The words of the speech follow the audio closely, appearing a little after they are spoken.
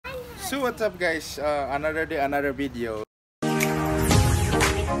So what's up guys, another day, another video.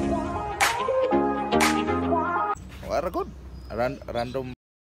 What good? Random.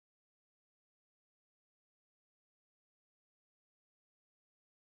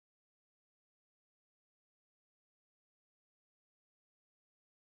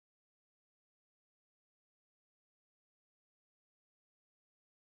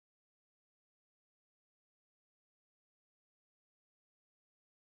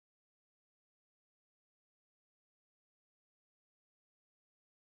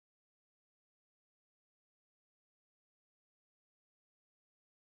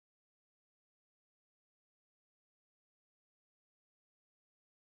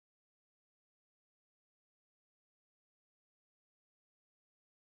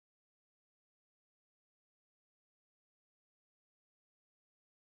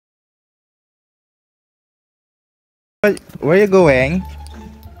 Where you going?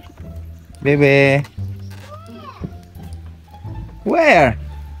 Baby. Where?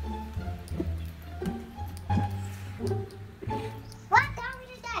 What are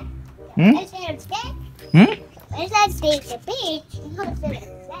we doing? Hmm? Is there a stick? Hmm? Is that stick the beach? What's it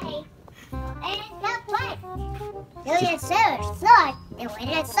say? And not what? Do you search? Look, and when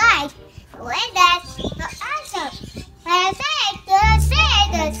it's side, when that's the answer. When I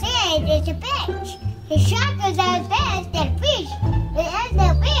the sand is a beach. The shark is the best, the fish. And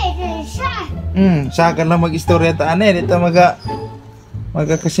the fish is shark. Saka lang mag-istorya ta ane, dito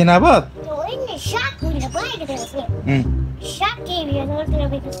magkakasinabot. So in the shark, we the bite of the shark came here, so it's going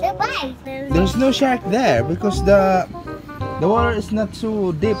to be the survive. There's no shark there because the water is not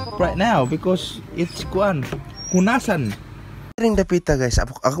so deep right now because it's kunasan. Ring dapita guys,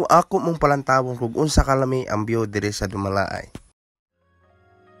 ako mong palantawon kung unsa kalami ang view diri sa Dumalaay.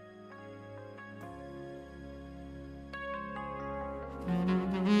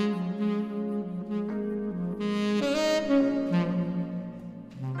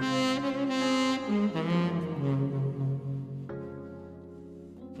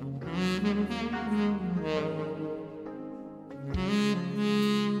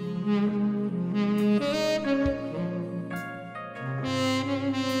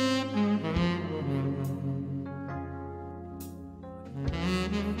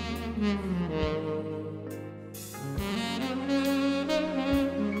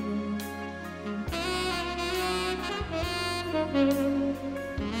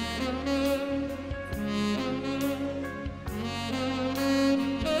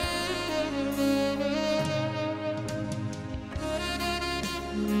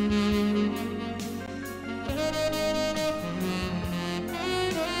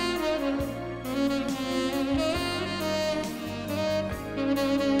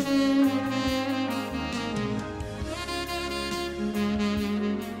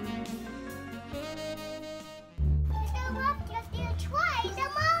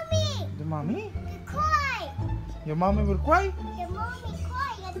 Mommy? The cry. Your mommy will cry? The mommy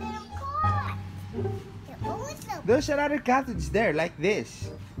cry, and then cry. The oldest. There's another cottage there like this.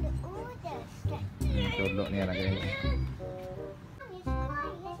 The oldest. Tulog niya na ganyan. Mommy's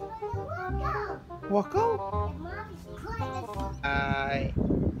crying. Let's go to Wacko. Wako? The mommy's crying. Ay.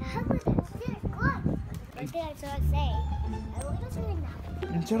 How would it still cry? But that's what I say. I want to say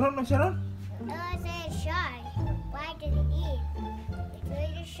now. Sharon, Sharon? I say shark. Why did it eat?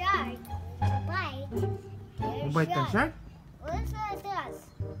 It's a shark. Bite. Mabait ka, shark? What's that does?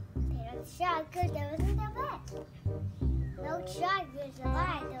 There's a shark because there wasn't a vet. No shark will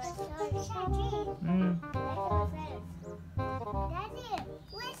survive. There was no shark eat. Daddy,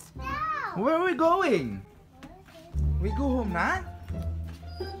 where's now? Where are we going? We go home na?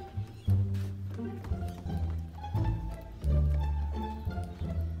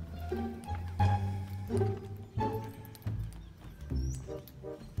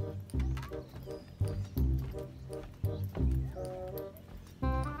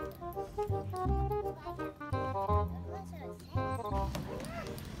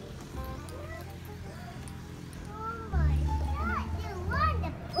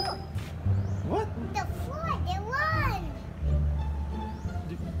 What? The flood, they won!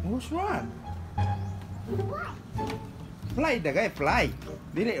 Who's run? What? Fly the guy, fly.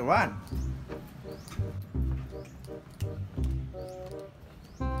 Did it run?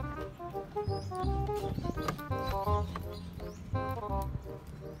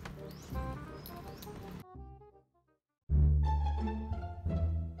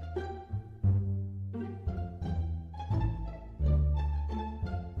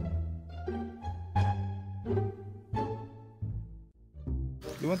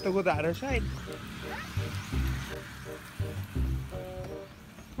 You want to go the other side?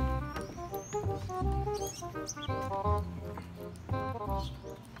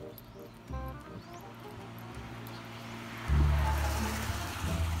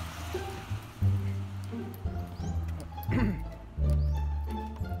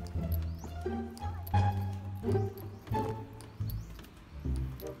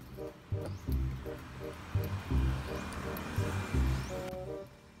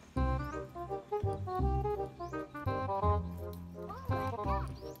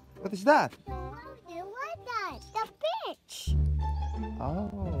 What is that? The beach.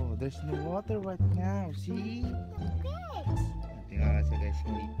 Oh, there's no water right now. See? The beach. Tingnan sa guys,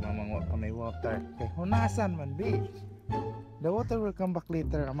 mamangwa pa may water. Kay hunasan man, bitch. The water will come back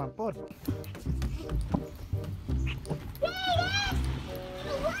later, amang pod.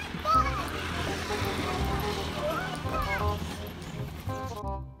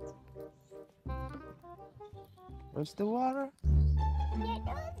 Where's the water? I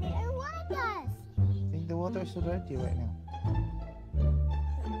think the water is so dirty right now.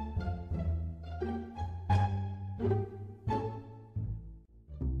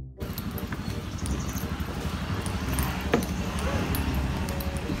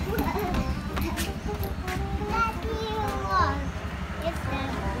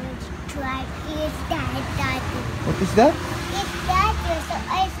 What is that? It's that so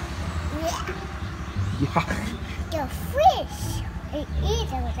it's Yeah. the fish. It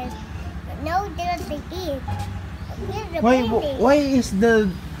eats it. No, doesn't eat. Here's the baby. Why is the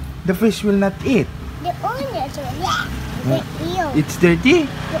fish will not eat? The owners are the eel. It's dirty?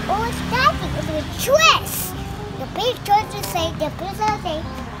 The old starting is a twist. The big twist is saying the person say,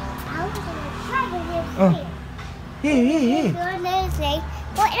 I was going to try to get free. Hey. The owner say,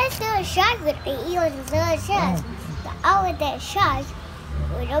 well, let's do a shot with the eel and the shark. The hour that shark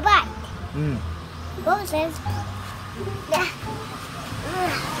with a bite. Both says,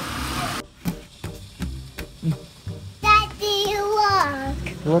 Daddy, walk.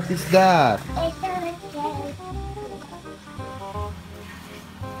 What is that?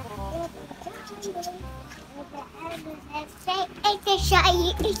 It's the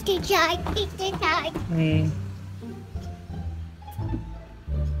shark, it's the shark, it's the shark.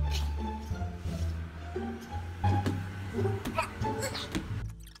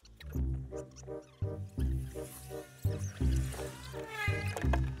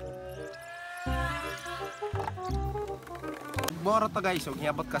 Moro to guys, ug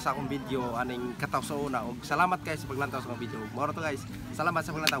hiabot ka sa akong video aning kataw sa una ug salamat guys sa paglantaw sa akong video. Moro to guys. Salamat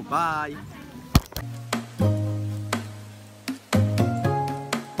sa paglantaw. Bye.